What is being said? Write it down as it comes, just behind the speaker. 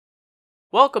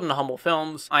Welcome to Humble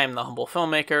Films. I am the Humble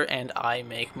Filmmaker and I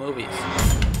make movies.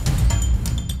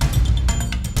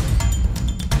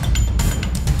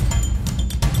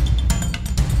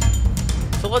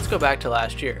 So let's go back to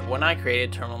last year, when I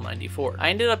created Terminal 94. I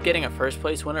ended up getting a first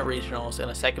place win at regionals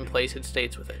and a second place at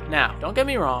states with it. Now, don't get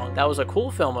me wrong, that was a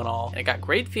cool film and all, and it got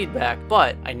great feedback,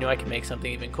 but I knew I could make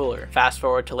something even cooler. Fast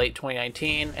forward to late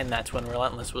 2019, and that's when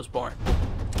Relentless was born.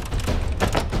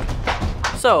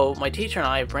 So, my teacher and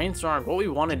I brainstormed what we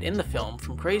wanted in the film,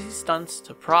 from crazy stunts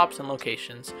to props and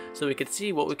locations, so we could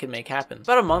see what we could make happen.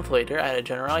 About a month later, I had a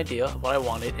general idea of what I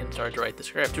wanted and started to write the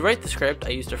script. To write the script, I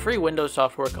used a free Windows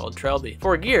software called Trailby.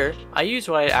 For gear, I used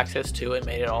what I had access to and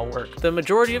made it all work. The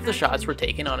majority of the shots were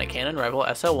taken on a Canon Rebel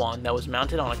SL1 that was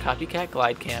mounted on a copycat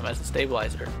glide cam as a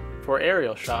stabilizer. For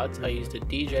aerial shots, I used a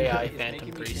DJI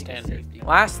Phantom 3 standard.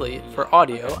 Lastly, for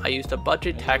audio, I used a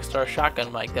budget Takstar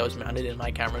shotgun mic that was mounted in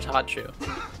my camera's hot shoe.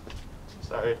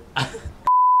 Sorry.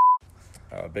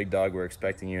 Big dog, we're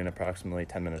expecting you in approximately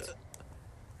 10 minutes.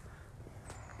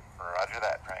 Roger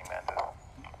that, praying mantis.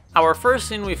 Our first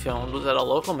scene we filmed was at a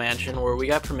local mansion where we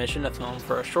got permission to film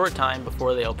for a short time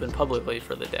before they opened publicly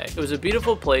for the day. It was a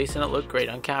beautiful place and it looked great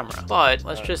on camera, but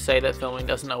let's just say that filming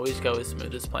doesn't always go as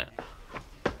smooth as planned.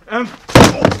 How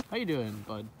you doing,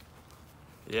 bud?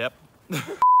 Yep. What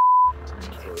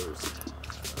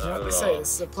we say,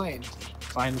 this is a plane.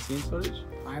 Behind the scenes footage?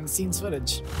 Behind the scenes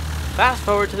footage. Fast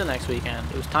forward to the next weekend.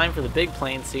 It was time for the big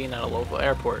plane scene at a local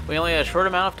airport. We only had a short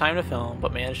amount of time to film,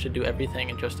 but managed to do everything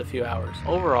in just a few hours.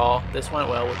 Overall, this went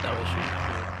well with no issues.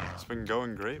 It's been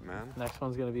going great, man. Next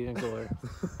one's gonna be even cooler.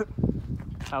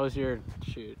 How was your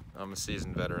shoot? I'm a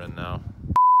seasoned veteran now.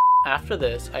 After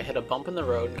this, I hit a bump in the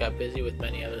road and got busy with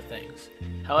many other things.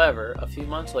 However, a few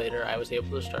months later, I was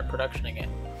able to start production again.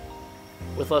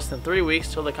 With less than 3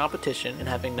 weeks till the competition and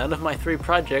having none of my 3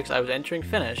 projects I was entering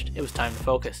finished, it was time to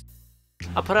focus.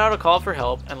 I put out a call for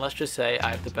help, and let's just say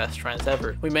I have the best friends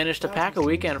ever. We managed to pack a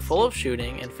weekend full of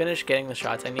shooting and finish getting the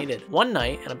shots I needed. One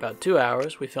night, in about 2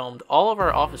 hours, we filmed all of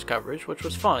our office coverage, which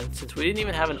was fun since we didn't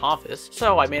even have an office,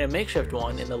 so I made a makeshift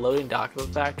one in the loading dock of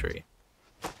a factory.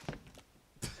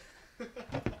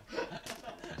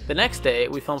 The next day,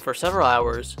 we filmed for several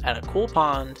hours at a cool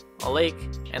pond, a lake,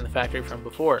 and the factory from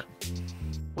before.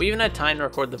 We even had time to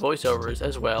record the voiceovers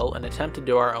as well and attempt to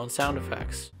do our own sound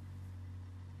effects.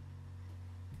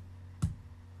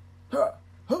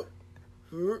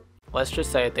 Let's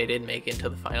just say that they did make it into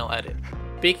the final edit.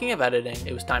 Speaking of editing,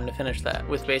 it was time to finish that.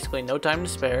 With basically no time to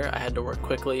spare, I had to work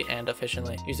quickly and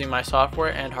efficiently. Using my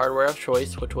software and hardware of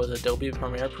choice, which was Adobe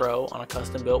Premiere Pro on a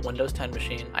custom-built Windows 10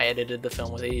 machine, I edited the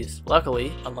film with ease.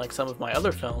 Luckily, unlike some of my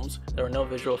other films, there were no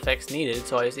visual effects needed,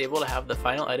 so I was able to have the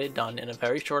final edit done in a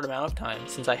very short amount of time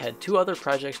since I had 2 other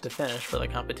projects to finish for the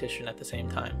competition at the same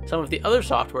time. Some of the other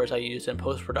softwares I used in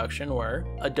post-production were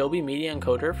Adobe Media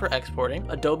Encoder for exporting,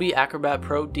 Adobe Acrobat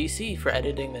Pro DC for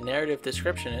editing the narrative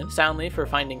description in, Soundly for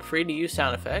finding free-to-use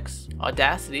sound effects,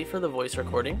 Audacity for the voice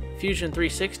recording, Fusion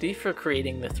 360 for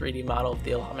creating the 3D model of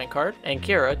the allotment card, and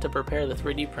Kira to prepare the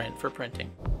 3D print for printing.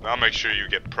 I'll make sure you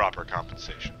get proper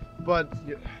compensation. But...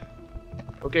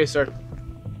 Okay, sir.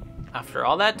 After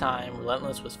all that time,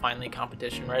 Relentless was finally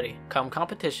competition ready. Come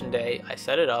competition day, I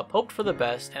set it up, hoped for the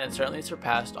best, and it certainly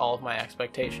surpassed all of my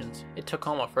expectations. It took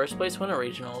home a first place win at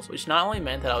regionals, which not only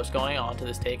meant that I was going on to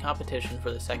the state competition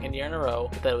for the 2nd year in a row,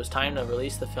 but that it was time to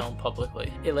release the film publicly.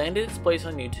 It landed its place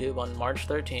on YouTube on March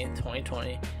 13th,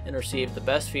 2020, and received the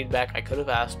best feedback I could have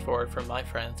asked for from my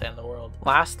friends and the world.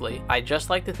 Lastly, I'd just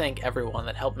like to thank everyone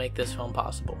that helped make this film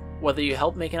possible. Whether you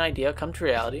helped make an idea come to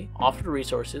reality, offered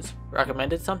resources,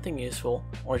 recommended something useful,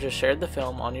 or just shared the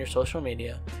film on your social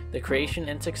media, the creation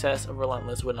and success of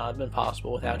Relentless would not have been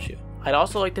possible without you. I'd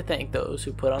also like to thank those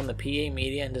who put on the PA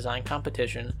Media and Design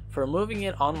competition for moving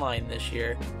it online this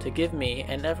year to give me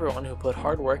and everyone who put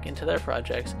hard work into their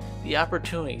projects the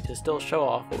opportunity to still show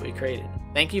off what we created.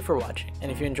 Thank you for watching,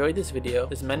 and if you enjoyed this video,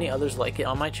 there's many others like it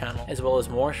on my channel, as well as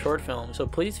more short films, so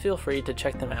please feel free to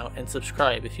check them out and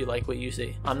subscribe if you like what you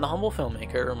see. I'm the Humble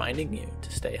Filmmaker, reminding you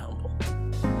to stay humble.